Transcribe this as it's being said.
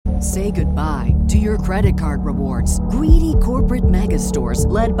Say goodbye to your credit card rewards. Greedy corporate mega stores,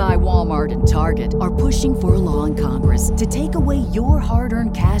 led by Walmart and Target, are pushing for a law in Congress to take away your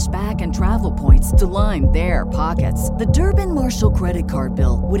hard-earned cash back and travel points to line their pockets. The Durbin-Marshall credit card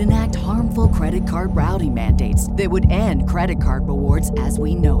bill would enact harmful credit card routing mandates that would end credit card rewards as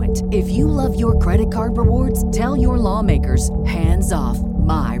we know it. If you love your credit card rewards, tell your lawmakers, hands off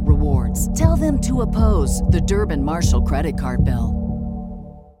my rewards. Tell them to oppose the Durbin-Marshall credit card bill.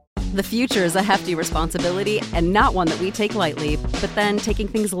 The future is a hefty responsibility and not one that we take lightly. But then taking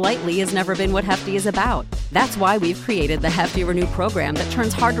things lightly has never been what Hefty is about. That's why we've created the Hefty Renew program that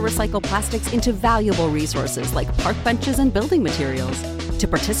turns hard-to-recycle plastics into valuable resources like park benches and building materials. To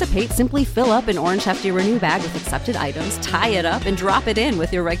participate, simply fill up an orange Hefty Renew bag with accepted items, tie it up, and drop it in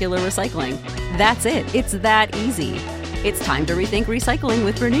with your regular recycling. That's it. It's that easy. It's time to rethink recycling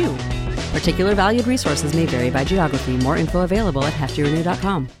with Renew. Particular valued resources may vary by geography. More info available at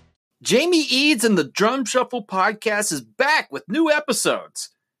heftyrenew.com. Jamie Eads and the Drum Shuffle podcast is back with new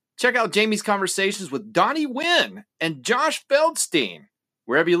episodes. Check out Jamie's conversations with Donnie Wynn and Josh Feldstein.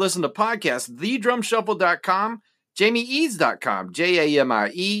 Wherever you listen to podcasts, thedrumshuffle.com, jamieeads.com,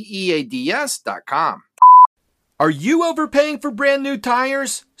 JAMIEEADS.com. Are you overpaying for brand new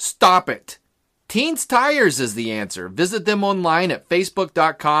tires? Stop it. Teens Tires is the answer. Visit them online at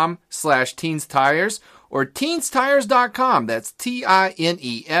facebook.com/Teens Tires or teenstires.com. That's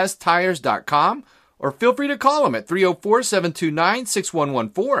TINES tires.com. Or feel free to call them at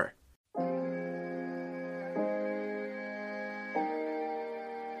 304-729-6114.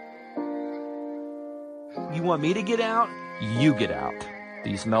 You want me to get out? You get out. Do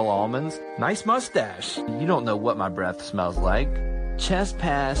you smell almonds? Nice mustache. You don't know what my breath smells like. Chest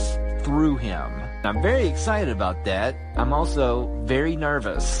pass through him. I'm very excited about that. I'm also very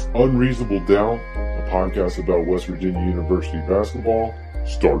nervous. Unreasonable Doubt, a podcast about West Virginia University basketball,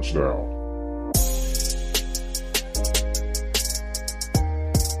 starts now.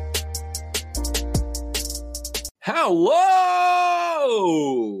 Hello!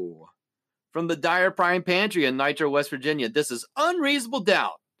 From the Dyer Prime Pantry in Nitro, West Virginia, this is Unreasonable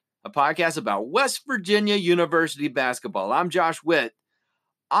Doubt, a podcast about West Virginia University basketball. I'm Josh Witt.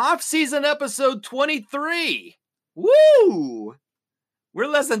 Offseason episode 23. Woo! We're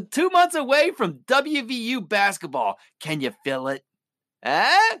less than 2 months away from WVU basketball. Can you feel it?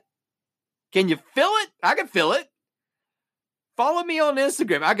 Can you feel it? I can feel it. Follow me on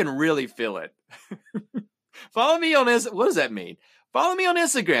Instagram. I can really feel it. Follow me on Instagram. What does that mean? Follow me on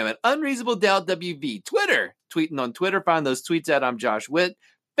Instagram at UnreasonableDoubtWV. Twitter. Tweeting on Twitter. Find those tweets at I'm Josh Witt.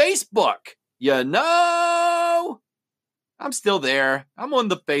 Facebook. You know, I'm still there. I'm on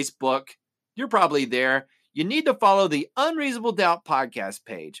the Facebook. You're probably there. You need to follow the Unreasonable Doubt podcast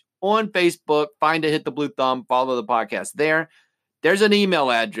page on Facebook. Find it, hit the blue thumb, follow the podcast there. There's an email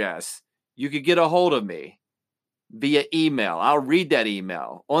address. You could get a hold of me via email. I'll read that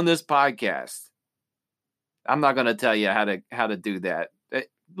email on this podcast. I'm not going to tell you how to do that.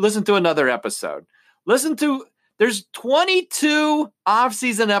 Listen to another episode. There's 22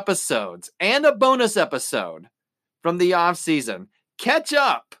 off-season episodes and a bonus episode from the off-season. Catch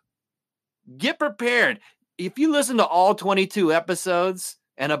up. Get prepared. If you listen to all 22 episodes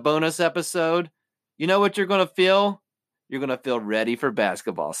and a bonus episode, you know what you're going to feel? You're going to feel ready for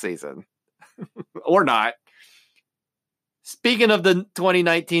basketball season. Or not. Speaking of the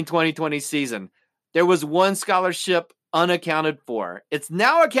 2019-2020 season, there was one scholarship unaccounted for. It's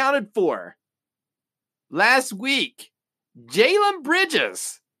now accounted for. Last week, Jalen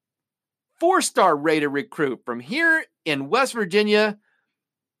Bridges, 4-star rated recruit from here in West Virginia,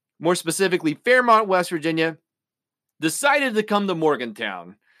 more specifically Fairmont, West Virginia, decided to come to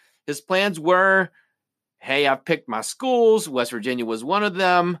Morgantown. His plans were, hey, I've picked my schools. West Virginia was one of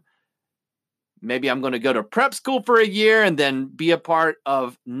them. Maybe I'm going to go to prep school for a year and then be a part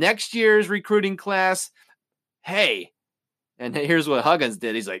of next year's recruiting class. Hey, and here's what Huggins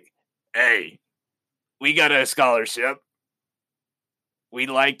did. He's like, hey, we got a scholarship. We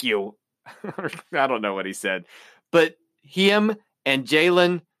like you. I don't know what he said. But him and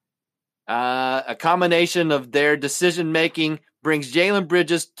Jalen, a combination of their decision-making brings Jalen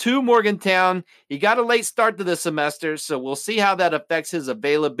Bridges to Morgantown. He got a late start to the semester, so we'll see how that affects his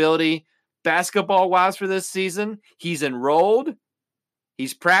availability basketball-wise for this season. He's enrolled.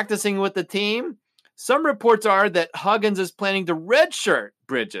 He's practicing with the team. Some reports are that Huggins is planning to redshirt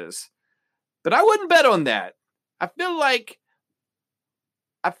Bridges, but I wouldn't bet on that. I feel like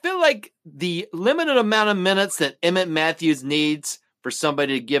the limited amount of minutes that Emmett Matthews needs for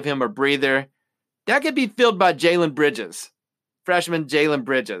somebody to give him a breather, that could be filled by Jalen Bridges, freshman Jalen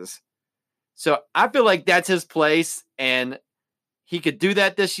Bridges. So I feel like that's his place, and he could do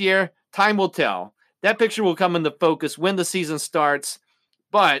that this year? Time will tell. That picture will come into focus when the season starts,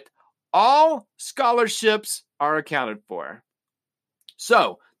 but all scholarships are accounted for.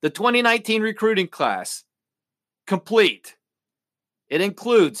 So, the 2019 recruiting class, complete. It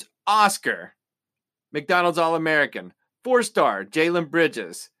includes Oscar, McDonald's All-American, 4-star Jalen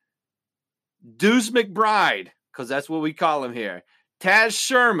Bridges, Deuce McBride, because that's what we call him here, Taz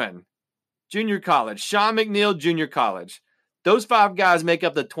Sherman, junior college, Sean McNeil, junior college. Those 5 guys make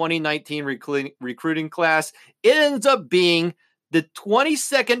up the 2019 recruiting class. It ends up being the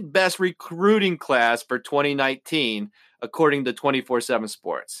 22nd best recruiting class for 2019, according to 24/7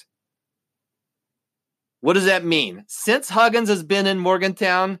 Sports. What does that mean? Since Huggins has been in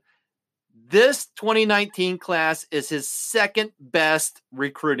Morgantown, this 2019 class is his second best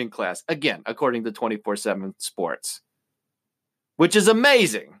recruiting class. Again, according to 24/7 Sports, which is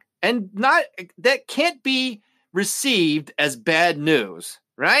amazing. And that can't be received as bad news,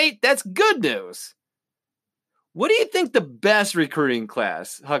 right? That's good news. What do you think the best recruiting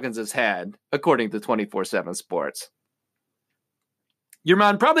class Huggins has had, according to 24/7 Sports? Your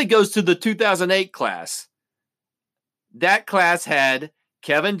mind probably goes to the 2008 class. That class had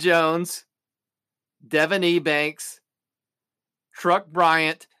Kevin Jones, Devin Ebanks, Truck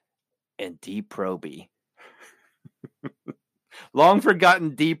Bryant, and D. Proby. Long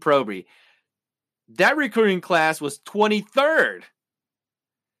forgotten D. Proby. That recruiting class was 23rd.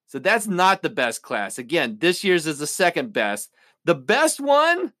 So that's not the best class. Again, this year's is the second best. The best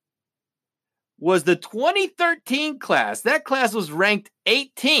one was the 2013 class. That class was ranked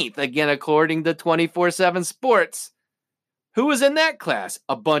 18th, again, according to 24/7 Sports. Who was in that class?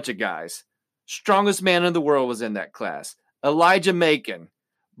 A bunch of guys. Strongest man in the world was in that class. Elijah Macon,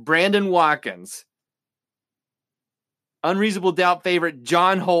 Brandon Watkins, Unreasonable Doubt favorite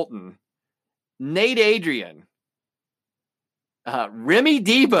John Holton, Nate Adrian, Remy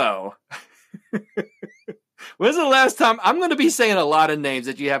Debo. When's the last time? I'm going to be saying a lot of names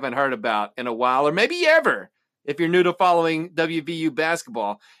that you haven't heard about in a while, or maybe ever, if you're new to following WVU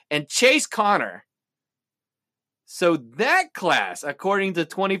basketball. And Chase Connor. So that class, according to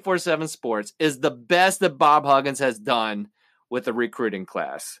 24/7 Sports, is the best that Bob Huggins has done with a recruiting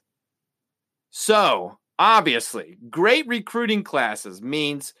class. So, obviously, great recruiting classes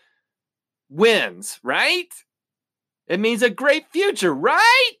means wins, right? It means a great future,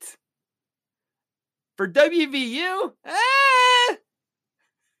 right? For WVU?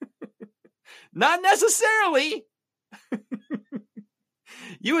 Not necessarily.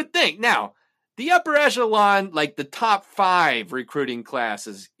 You would think. Now, the upper echelon, like the top 5 recruiting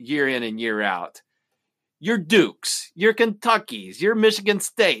classes year in and year out, your Dukes, your Kentuckys, your Michigan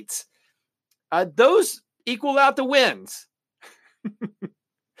States, those equal out the wins.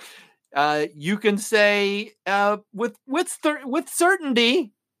 You can say with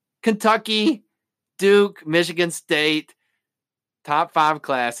certainty, Kentucky, Duke, Michigan State, top 5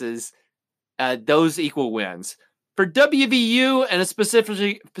 classes, those equal wins. For WVU and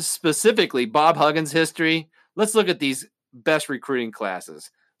specifically Bob Huggins' history, let's look at these best recruiting classes.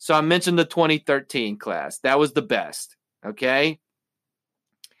 So I mentioned the 2013 class. That was the best, okay?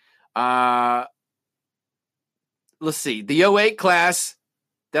 Let's see. The 08 class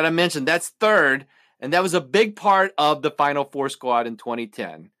that I mentioned, that's third, and that was a big part of the Final Four squad in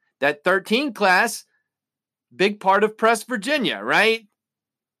 2010. That 13 class, big part of Press Virginia, right?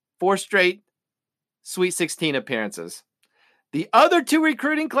 4 straight Sweet 16 appearances. The other 2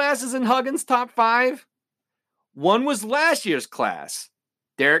 recruiting classes in Huggins' top 5, one was last year's class.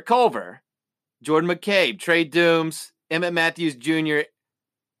 Derek Culver, Jordan McCabe, Trey Dooms, Emmett Matthews Jr.,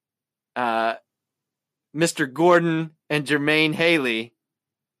 Mr. Gordon, and Jermaine Haley.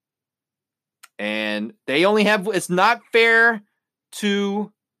 And they only have, it's not fair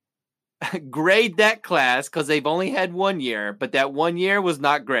to grade that class because they've only had 1 year, but that 1 year was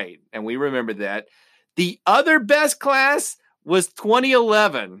not great. And we remember that. The other best class was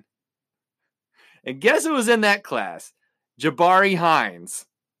 2011. And guess who was in that class? Jabari Hines,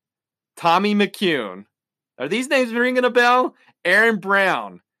 Tommy McCune. Are these names ringing a bell? Aaron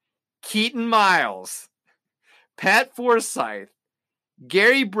Brown, Keaton Miles, Pat Forsyth,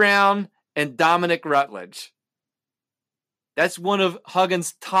 Gary Brown, and Dominic Rutledge. That's one of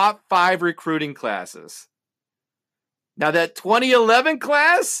Huggins' top 5 recruiting classes. Now that 2011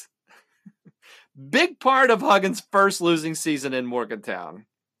 class, big part of Huggins' first losing season in Morgantown.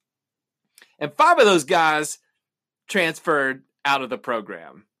 And 5 of those guys transferred out of the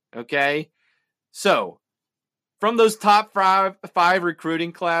program, okay? So, from those top 5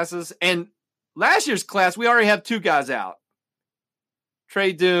 recruiting classes, and last year's class, we already have 2 guys out.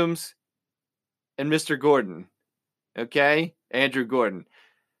 Trey Dooms and Mr. Gordon, okay? Andrew Gordon.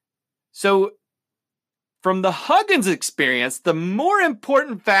 So from the Huggins experience, the more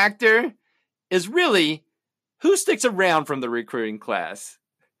important factor is really who sticks around from the recruiting class.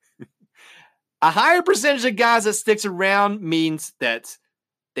 A higher percentage of guys that sticks around means that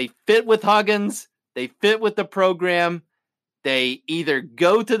they fit with Huggins, they fit with the program, they either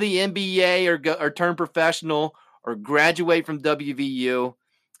go to the NBA or turn professional or graduate from WVU.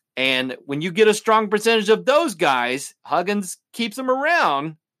 And when you get a strong percentage of those guys, Huggins keeps them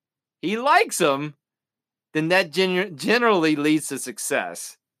around, he likes them, then that generally leads to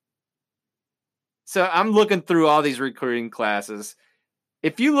success. So I'm looking through all these recruiting classes.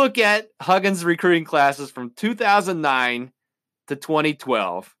 If you look at Huggins' recruiting classes from 2009 to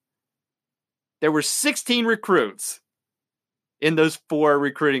 2012, there were 16 recruits in those 4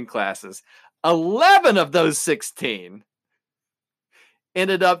 recruiting classes. 11 of those 16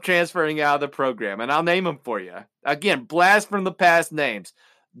 ended up transferring out of the program, and I'll name them for you. Again, blast from the past names.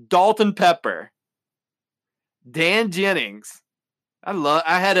 Dalton Pepper, Dan Jennings.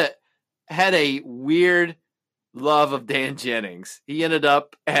 I had a weird love of Dan Jennings. He ended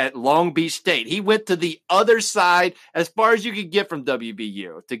up at Long Beach State. He went to the other side as far as you could get from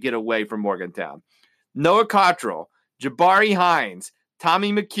WVU to get away from Morgantown. Noah Cottrell, Jabari Hines,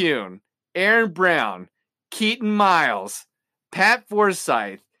 Tommy McCune, Aaron Brown, Keaton Miles, Pat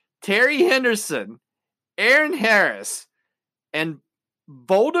Forsyth, Terry Henderson, Aaron Harris, and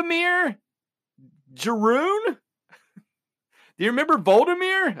Voldemir Jeroen? Do you remember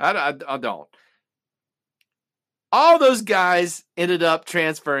Voldemir? I don't. All those guys ended up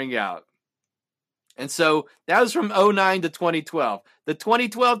transferring out. And so that was from 2009 to 2012. The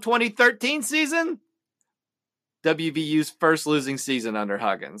 2012-2013 season, WVU's first losing season under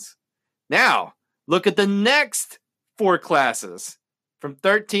Huggins. Now, look at the next 4 classes from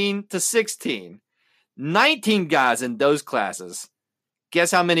 13 to 16. 19 guys in those classes.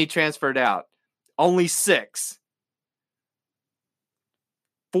 Guess how many transferred out? Only 6.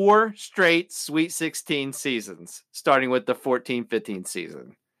 4 straight Sweet 16 seasons, starting with the 14-15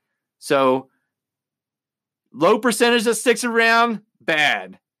 season. So, low percentage that sticks around,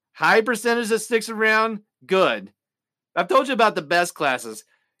 bad. High percentage that sticks around, good. I've told you about the best classes.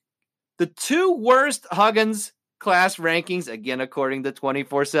 The 2 worst Huggins class rankings, again, according to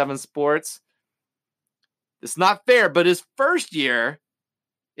 24/7 Sports. It's not fair, but his first year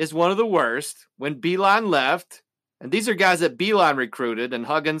is one of the worst when Beeline left. And these are guys that Beeline recruited and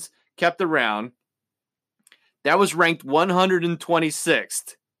Huggins kept around. That was ranked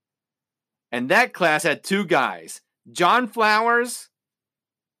 126th. And that class had 2 guys, John Flowers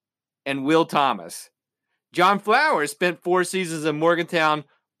and Will Thomas. John Flowers spent 4 seasons in Morgantown,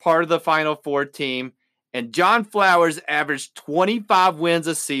 part of the Final Four team. And John Flowers averaged 25 wins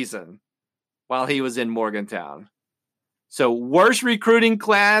a season while he was in Morgantown. So worst recruiting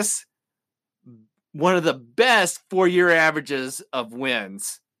class, one of the best 4-year averages of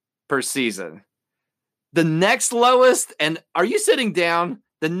wins per season. The next lowest, and are you sitting down?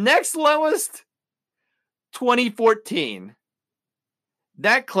 The next lowest, 2014.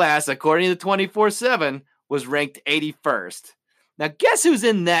 That class, according to 24/7, was ranked 81st. Now, guess who's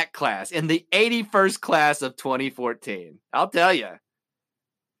in that class, in the 81st class of 2014? I'll tell you.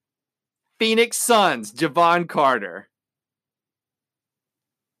 Phoenix Suns, Javon Carter.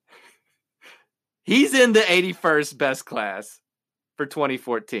 He's in the 81st best class for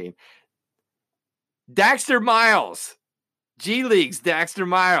 2014. Daxter Miles. G Leagues, Daxter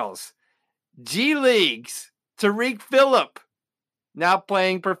Miles. G Leagues, Tariq Phillip, now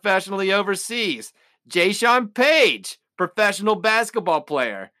playing professionally overseas. Jayshawn Page, professional basketball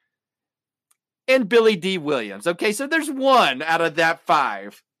player. And Billy D. Williams. Okay, so there's 1 out of that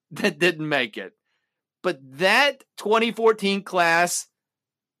 5 that didn't make it. But that 2014 class,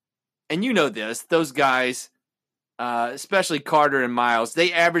 and you know this, those guys, especially Carter and Miles,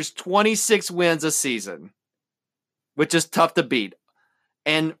 they averaged 26 wins a season, which is tough to beat.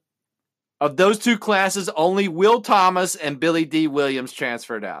 And of those 2 classes, only Will Thomas and Billy D. Williams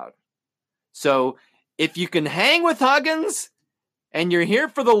transferred out. So if you can hang with Huggins and you're here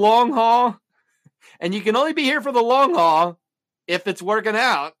for the long haul, and you can only be here for the long haul if it's working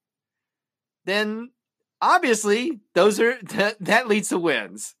out, then obviously that leads to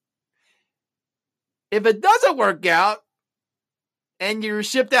wins. If it doesn't work out and you're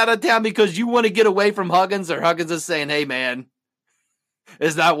shipped out of town because you want to get away from Huggins, or Huggins is saying, hey man,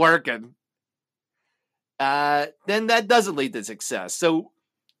 it's not working, then that doesn't lead to success. So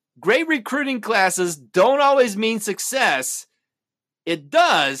great recruiting classes don't always mean success. It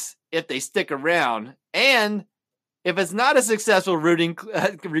does if they stick around. And if it's not a successful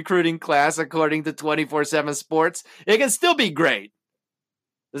recruiting class according to 24/7 Sports, it can still be great.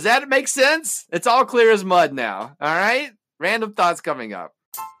 Does that make sense? It's all clear as mud now. All right? Random thoughts coming up.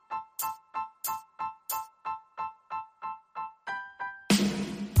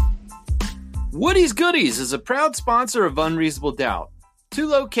 Woody's Goodies is a proud sponsor of Unreasonable Doubt. 2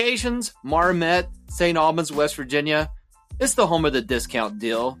 locations, Marmet, St. Albans, West Virginia. It's the home of the discount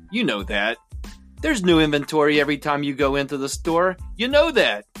deal. You know that. There's new inventory every time you go into the store. You know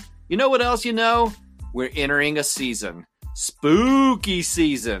that. You know what else you know? We're entering a season. Spooky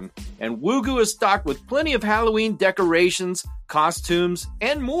season. And Woogu is stocked with plenty of Halloween decorations, costumes,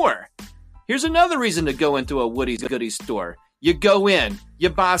 and more. Here's another reason to go into a Woody's Goodies store. You go in, you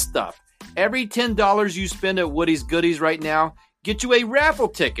buy stuff. Every $10 you spend at Woody's Goodies right now, get you a raffle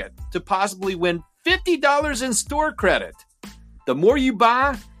ticket to possibly win $50 in store credit. The more you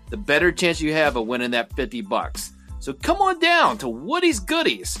buy, the better chance you have of winning that $50. So come on down to Woody's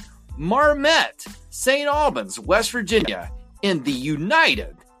Goodies, Marmet, St. Albans, West Virginia, in the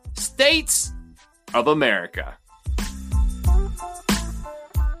United States of America.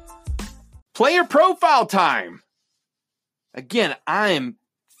 Player profile time. Again, I'm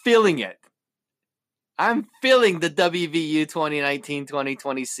feeling it. I'm feeling the WVU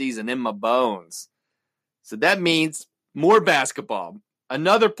 2019-2020 season in my bones. So that means more basketball.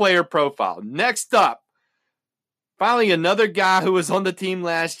 Another player profile. Next up, finally another guy who was on the team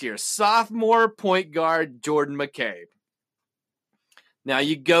last year. Sophomore point guard Jordan McCabe. Now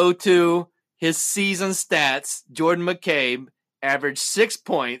you go to his season stats. Jordan McCabe averaged 6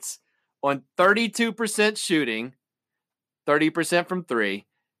 points on 32% shooting, 30% from 3.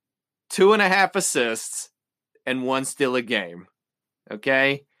 2.5 assists, and 1 steal a game.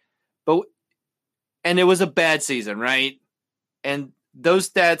 Okay? And it was a bad season, right? And those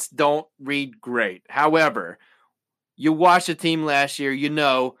stats don't read great. However, you watched the team last year, you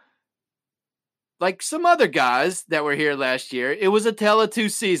know, like some other guys that were here last year, it was a tale of 2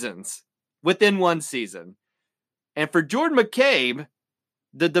 seasons within 1 season. And for Jordan McCabe,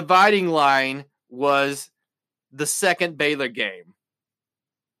 the dividing line was the second Baylor game.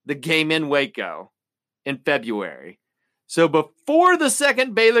 The game in Waco in February. So before the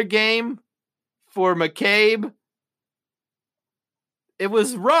second Baylor game for McCabe, it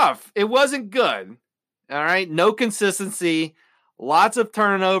was rough. It wasn't good. All right. No consistency. Lots of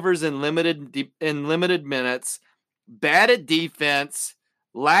turnovers in limited minutes. Bad at defense.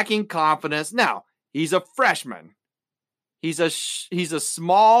 Lacking confidence. Now, he's a freshman. He's a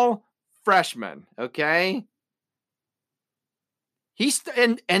small freshman. Okay.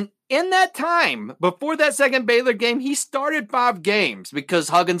 And in that time, before that second Baylor game, he started 5 games because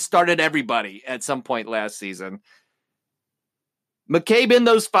Huggins started everybody at some point last season. McCabe in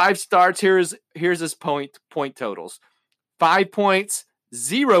those 5 starts, here's his point totals. 5 points,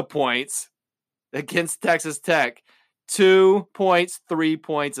 0 points against Texas Tech, 2 points, 3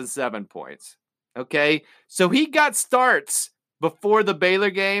 points, and 7 points. Okay? So he got starts before the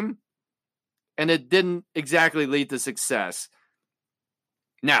Baylor game, and it didn't exactly lead to success.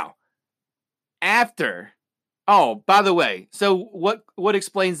 Now, after, by the way, so what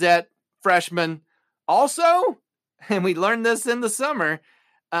explains that freshman? Also, and we learned this in the summer,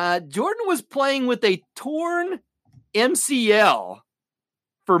 Jordan was playing with a torn MCL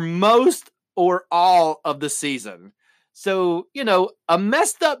for most or all of the season. So, you know, a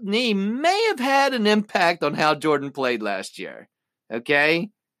messed up knee may have had an impact on how Jordan played last year. Okay?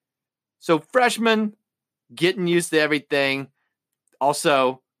 So, freshman, getting used to everything.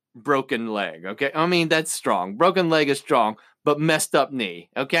 Also, broken leg, okay? I mean, that's strong. Broken leg is strong, but messed up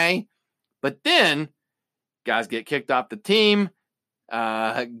knee, okay? But then, guys get kicked off the team.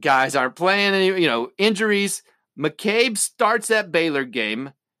 Guys aren't playing any, injuries. McCabe starts that Baylor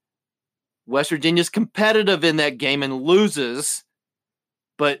game. West Virginia's competitive in that game and loses.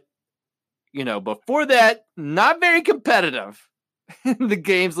 But, before that, not very competitive in the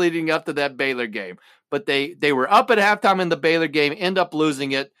games leading up to that Baylor game. But they were up at halftime in the Baylor game, end up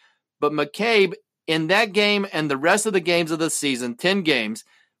losing it. But McCabe, in that game and the rest of the games of the season, 10 games,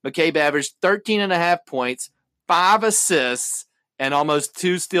 McCabe averaged 13.5 points, 5 assists, and almost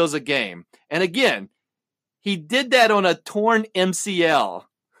 2 steals a game. And again, he did that on a torn MCL.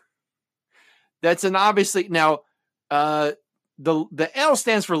 That's an obviously, now, the L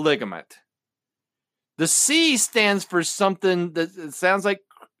stands for ligament. The C stands for something that sounds like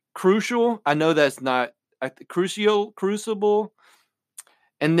crucial. I know that's not crucible.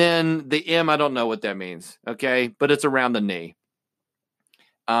 And then the M, I don't know what that means. Okay. But it's around the knee.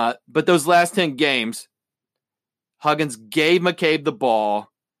 But those last 10 games, Huggins gave McCabe the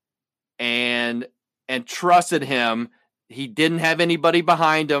ball and and trusted him. He didn't have anybody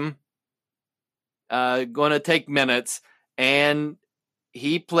behind him going to take minutes. And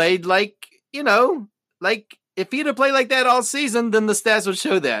he played like if he'd have played like that all season, then the stats would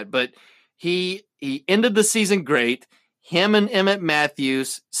show that. But he ended the season great. Him and Emmett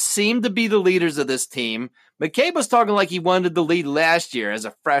Matthews seemed to be the leaders of this team. McCabe was talking like he wanted the lead last year as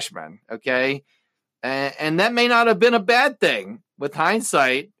a freshman, okay? And that may not have been a bad thing with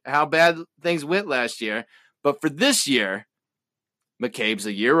hindsight, how bad things went last year. But for this year, McCabe's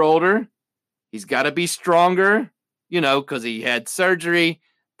a year older. He's got to be stronger, because he had surgery.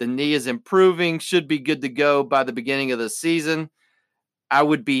 The knee is improving, should be good to go by the beginning of the season. I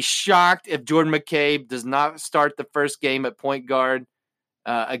would be shocked if Jordan McCabe does not start the first game at point guard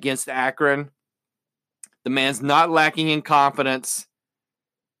against Akron. The man's not lacking in confidence,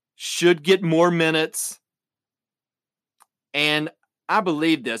 should get more minutes. And I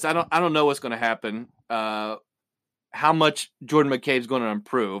believe this. I don't know what's going to happen, how much Jordan McCabe's going to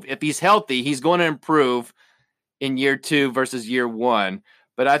improve. If he's healthy, he's going to improve in year 2 versus year 1.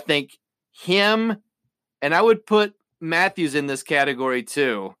 But I think him, and I would put Matthews in this category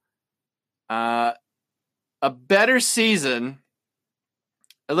too. A better season.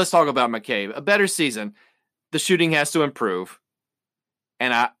 Let's talk about McCabe. A better season. The shooting has to improve.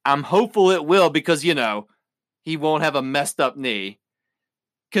 And I'm hopeful it will because, he won't have a messed up knee.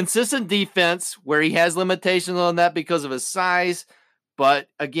 Consistent defense where he has limitations on that because of his size. But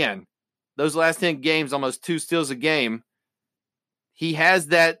again, those last 10 games, almost 2 steals a game. He has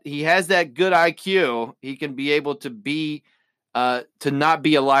that good IQ. He can be able to be to not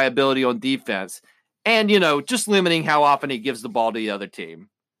be a liability on defense. And, just limiting how often he gives the ball to the other team.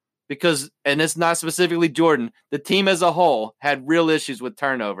 Because, and it's not specifically Jordan, the team as a whole had real issues with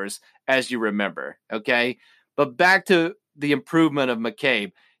turnovers, as you remember, okay? But back to the improvement of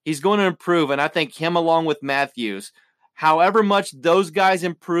McCabe. He's going to improve, and I think him along with Matthews, however much those guys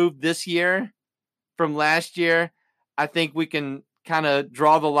improved this year from last year, I think we can kind of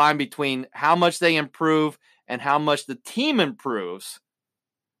draw the line between how much they improve and how much the team improves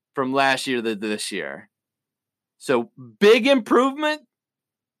from last year to this year. So big improvement,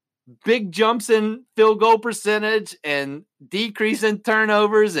 big jumps in field goal percentage and decrease in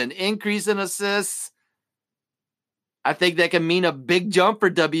turnovers and increase in assists. I think that can mean a big jump for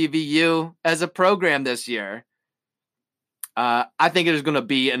WVU as a program this year. I think it is going to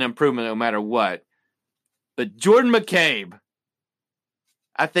be an improvement no matter what. But Jordan McCabe,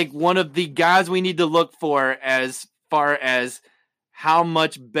 I think one of the guys we need to look for as far as how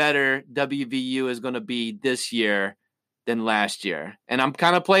much better WVU is going to be this year than last year. And I'm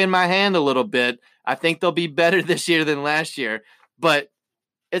kind of playing my hand a little bit. I think they'll be better this year than last year. But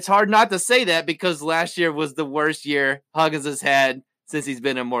it's hard not to say that because last year was the worst year Huggins has had since he's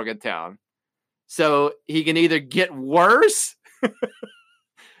been in Morgantown. So he can either get worse,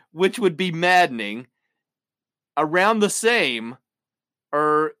 which would be maddening, around the same,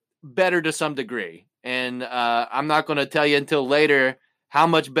 or better to some degree. And I'm not going to tell you until later how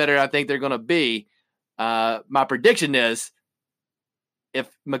much better I think they're going to be. My prediction is if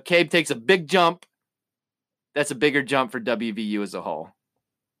McCabe takes a big jump, that's a bigger jump for WVU as a whole.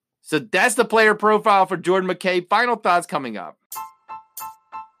 So that's the player profile for Jordan McCabe. Final thoughts coming up.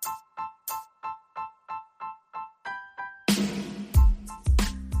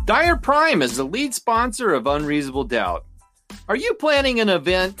 Dyer Prime is the lead sponsor of Unreasonable Doubt. Are you planning an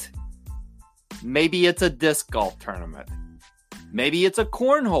event? Maybe it's a disc golf tournament. Maybe it's a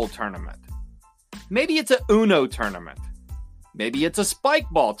cornhole tournament. Maybe it's a Uno tournament. Maybe it's a spike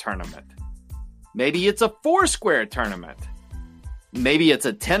ball tournament. Maybe it's a foursquare tournament. Maybe it's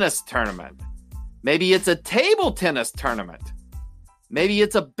a tennis tournament. Maybe it's a table tennis tournament. Maybe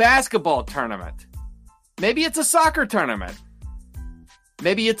it's a basketball tournament. Maybe it's a soccer tournament.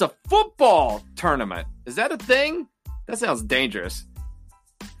 Maybe it's a football tournament. Is that a thing? That sounds dangerous.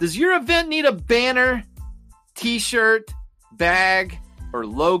 Does your event need a banner, t-shirt, bag, or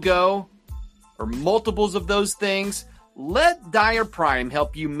logo, or multiples of those things? Let Dyer Prime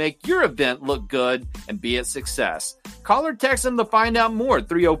help you make your event look good and be a success. Call or text them to find out more.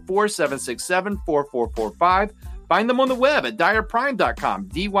 304-767-4445. Find them on the web at dyerprime.com,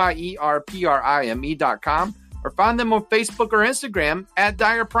 dyerprime.com, or find them on Facebook or Instagram at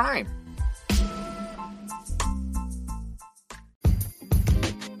Dyer Prime.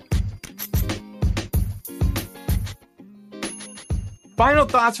 Final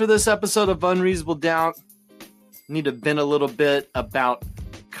thoughts for this episode of Unreasonable Doubt. Need to vent a little bit about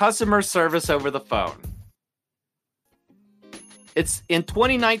customer service over the phone. It's in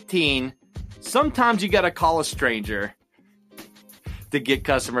 2019, sometimes you got to call a stranger to get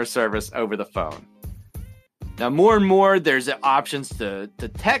customer service over the phone. Now, more and more, there's options to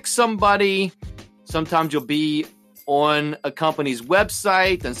text somebody. Sometimes you'll be on a company's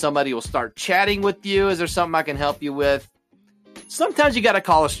website and somebody will start chatting with you. Is there something I can help you with? Sometimes you got to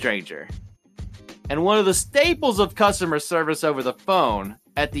call a stranger. And one of the staples of customer service over the phone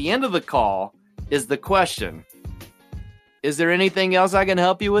at the end of the call is the question, is there anything else I can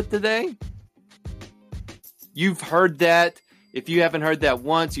help you with today? You've heard that. If you haven't heard that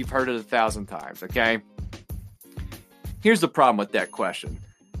once, you've heard it 1,000 times, okay? Here's the problem with that question.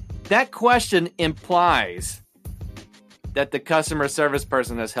 That question implies that the customer service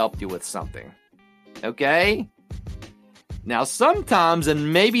person has helped you with something, okay? Now, sometimes,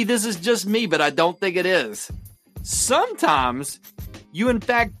 and maybe this is just me, but I don't think it is, sometimes you, in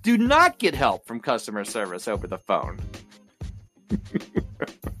fact, do not get help from customer service over the phone.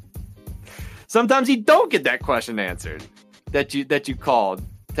 Sometimes you don't get that question answered that you called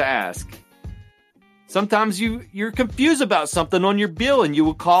to ask. Sometimes you're confused about something on your bill and you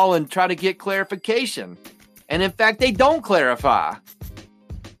will call and try to get clarification. And in fact, they don't clarify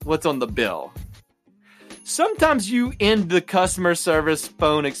what's on the bill. Sometimes you end the customer service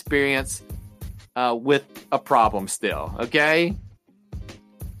phone experience with a problem still, okay?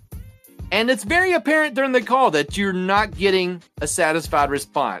 And it's very apparent during the call that you're not getting a satisfied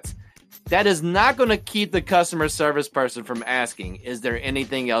response. That is not going to keep the customer service person from asking, is there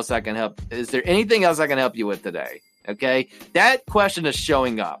anything else I can help? Is there anything else I can help you with today? Okay? That question is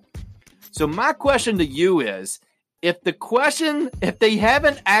showing up. So my question to you is, if they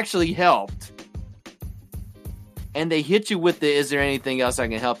haven't actually helped and they hit you with the, is there anything else I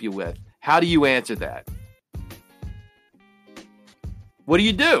can help you with? How do you answer that? What do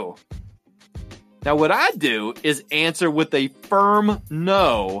you do? Now, what I do is answer with a firm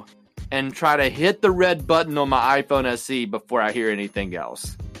no and try to hit the red button on my iPhone SE before I hear anything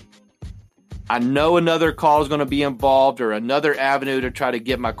else. I know another call is going to be involved or another avenue to try to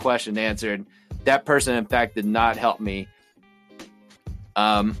get my question answered. That person, in fact, did not help me.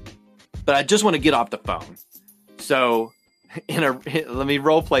 But I just want to get off the phone. So let me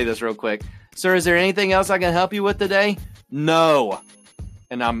role play this real quick. Sir, is there anything else I can help you with today? No.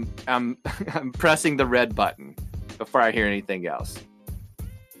 And I'm pressing the red button before I hear anything else.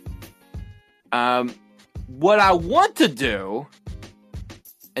 What I want to do,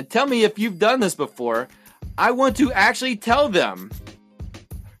 and tell me if you've done this before, I want to actually tell them.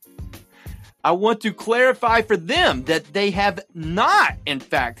 I want to clarify for them that they have not, in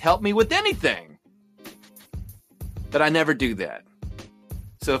fact, helped me with anything. But I never do that.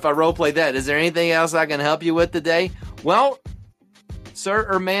 So if I role play that, is there anything else I can help you with today? Well, sir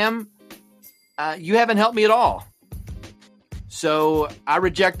or ma'am, you haven't helped me at all. So I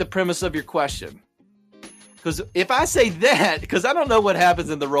reject the premise of your question. Because if I say that, because I don't know what happens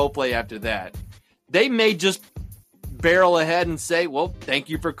in the role play after that, they may just barrel ahead and say, well, thank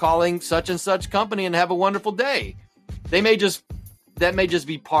you for calling such and such company and have a wonderful day. That may just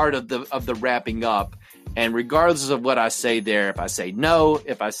be part of the wrapping up. And regardless of what I say there, if I say no,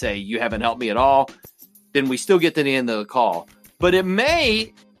 if I say you haven't helped me at all, then we still get to the end of the call. But it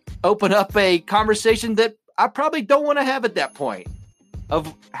may open up a conversation that I probably don't want to have at that point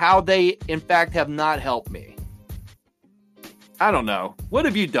of how they, in fact, have not helped me. I don't know. What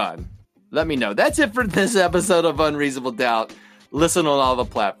have you done? Let me know. That's it for this episode of Unreasonable Doubt. Listen on all the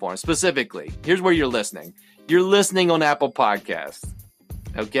platforms. Specifically, here's where you're listening. You're listening on Apple Podcasts.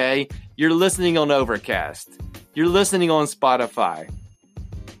 Okay? You're listening on Overcast. You're listening on Spotify.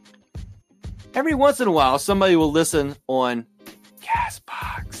 Every once in a while, somebody will listen on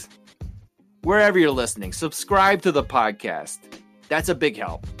Castbox. Wherever you're listening, subscribe to the podcast. That's a big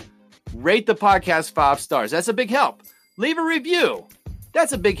help. Rate the podcast 5 stars. That's a big help. Leave a review.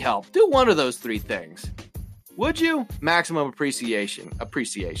 That's a big help. Do one of those 3 things. Would you? Maximum appreciation.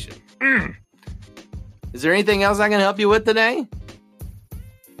 Is there anything else I can help you with today?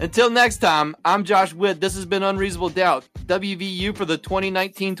 Until next time, I'm Josh Witt. This has been Unreasonable Doubt. WVU for the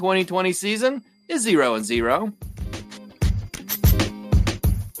 2019-2020 season is 0-0.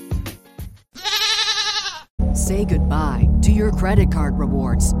 Say goodbye to your credit card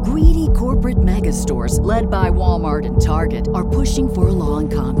rewards. Greedy corporate mega stores, led by Walmart and Target, are pushing for a law in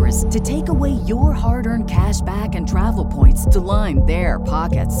Congress to take away your hard-earned cash back and travel points to line their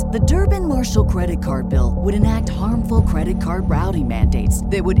pockets. The Durbin-Marshall credit card bill would enact harmful credit card routing mandates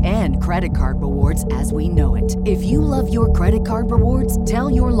that would end credit card rewards as we know it. If you love your credit card rewards, tell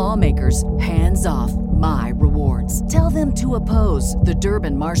your lawmakers, hands off my rewards. Tell them to oppose the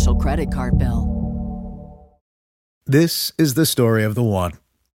Durbin-Marshall credit card bill. This is the story of the one.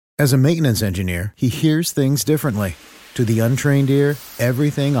 As a maintenance engineer, he hears things differently. To the untrained ear,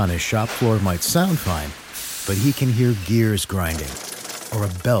 everything on his shop floor might sound fine, but he can hear gears grinding or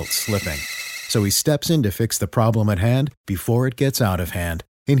a belt slipping. So he steps in to fix the problem at hand before it gets out of hand.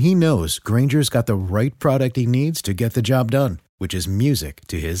 And he knows Granger's got the right product he needs to get the job done, which is music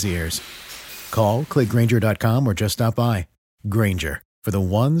to his ears. Call, click Grainger.com, or just stop by. Grainger, for the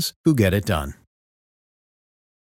ones who get it done.